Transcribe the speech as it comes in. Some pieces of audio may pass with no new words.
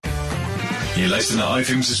Jy luister na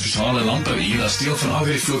iFM se spesiale landbouuur as deel van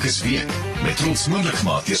AgriFocus Week. Met trots moontlik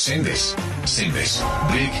gemaak deur Senwes. Senwes,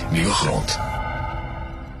 breek nuwe grond.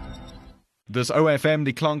 Dis OFM,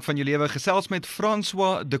 die klank van jou lewe, gesels met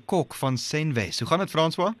Francois de Kock van Senwes. Hoe gaan dit,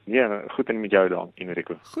 Francois? Ja, goed en met jou dan,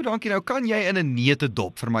 Enrico. Goed, dankie. Nou kan jy in 'n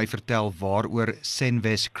neutedop vir my vertel waaroor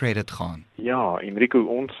Senwes Credit gaan? Ja, Enrico,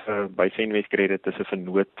 ons by Senwes Credit is 'n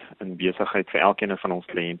vennoot in besigheid vir elkeen van ons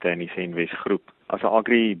kliënte in die Senwes Groep. As 'n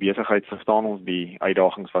agri-besigheid verstaan ons die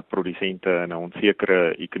uitdagings wat produsente in 'n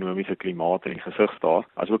onsekere ekonomiese klimaat in die gesig staar,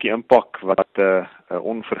 asook die impak wat 'n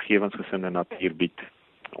onvergewensgesinde natuur bied.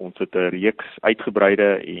 Ons het 'n reeks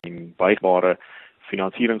uitgebreide en buigbare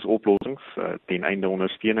finansieringsoplossings ten einde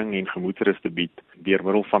ondersteuning en gemoedsrus te bied deur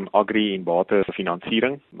middel van agri- en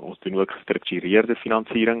batefinansiering. Ons doen ook gestruktureerde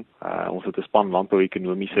finansiering. Ons het 'n span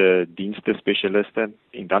landbou-ekonomiese dienste spesialiste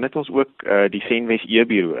en dan het ons ook die Senwes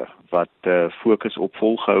E-bureau wat fokus op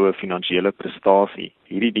volgehoue finansiële prestasie.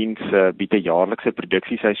 Hierdie diens bied 'n jaarlikse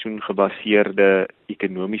produksieseisoen gebaseerde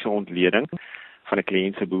ekonomiese ontleding van 'n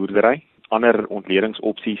kliënt se boerdery. Ander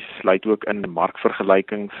ontledingsopsies sluit ook in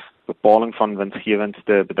markvergelykings, bepaling van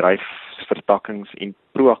winsgewendste bedryfsvertakkings en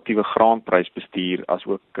proaktiewe graanprysbestuur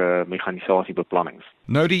asook meganisasiebeplanning.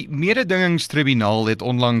 Nou die Mededingingstribunaal het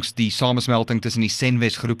onlangs die samesmelting tussen die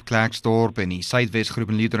Senwes Groep Klerksdorp en die Suidwes Groep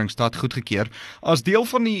in Mededingingstad goedgekeur. As deel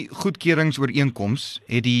van die goedkeuringsooreenkoms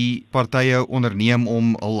het die partye onderneem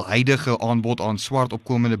om hul huidige aanbod aan swart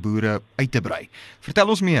opkomende boere uit te brei. Vertel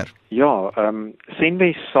ons meer. Ja,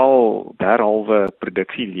 Senwes sal derhalwe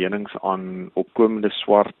produksielenings aan opkomende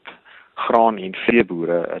swart graan- en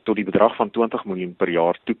veeboere tot die bedrag van 20 miljoen per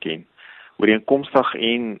jaar toeken. Ooreenkomstig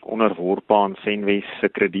en onderworpe aan Senwes se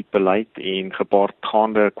kredietbeleid en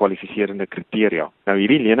gepaardgaande kwalifiserende kriteria. Nou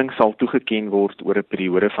hierdie lening sal toegeken word oor 'n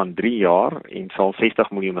periode van 3 jaar en sal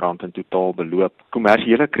 60 miljoen rand in totaal beloop.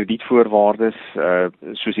 Kommersiële kredietvoorwaardes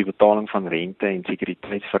soos die betaling van rente en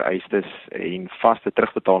sekuriteitsvereistes en vaste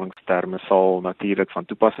terugbetalingsterme sal natuurlik van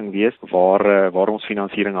toepassing wees waar ons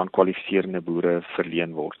finansiering aan kwalifiserende boere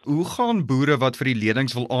verleen word. Hoe gaan boere wat vir die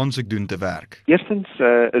lenings wil aansoek doen te werk? Eerstens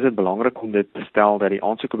is dit belangrik om dit te stel dat die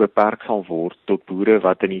aansoeke beperk sal word tot boere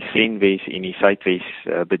wat in die Senwes en die Suidwes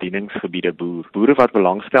bedieningsgebiede boer. Boere wat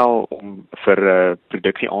belangstel om vir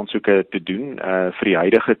produksieaansoeke te doen vir die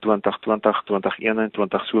huidige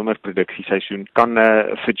 2020-2021 somerproduksieseisoen kan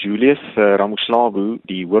vir Julius Ramoslawu,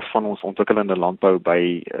 die hoof van ons ontwikkelende landbou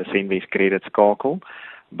by Senwes Credit skakel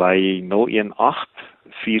by 018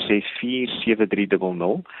 464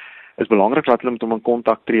 7300. Is belangrik dat hulle met hom in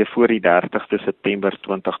kontak tree voor die 30ste September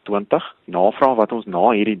 2020. Navraag wat ons na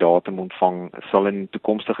hierdie datum ontvang, sal in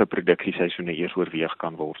toekomstige produksieseisoene eers oorweeg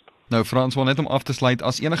kan word. Nou Francois, net om af te sluit,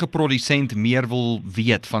 as enige produsent meer wil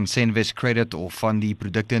weet van Senwes Credit of van die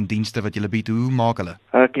produkte en dienste wat julle bied, hoe maak hulle?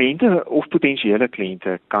 Kliënte of potensiële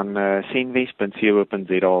kliënte kan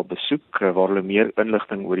senwes.co.za besoek waar hulle meer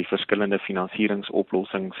inligting oor die verskillende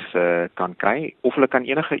finansieringsoplossings kan kry, of hulle kan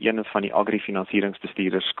enige een van die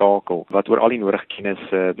agri-finansieringsbestuurders skakel wat oor al die nodige kennis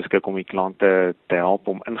beskik om die klante te help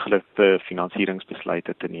om ingeligte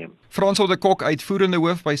finansieringsbesluite te neem. Francois de Kock, uitvoerende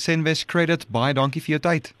hoof by Senwes Credit, baie dankie vir jou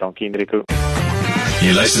tyd. Dankie Enrico.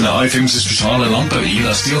 Jy luister na iFM se spesiale landbouuur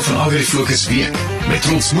as deel van AgriFocus Week. Met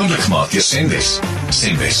trots moontlik gemaak deur Senwes.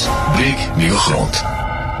 Senwes, breek nuwe grond.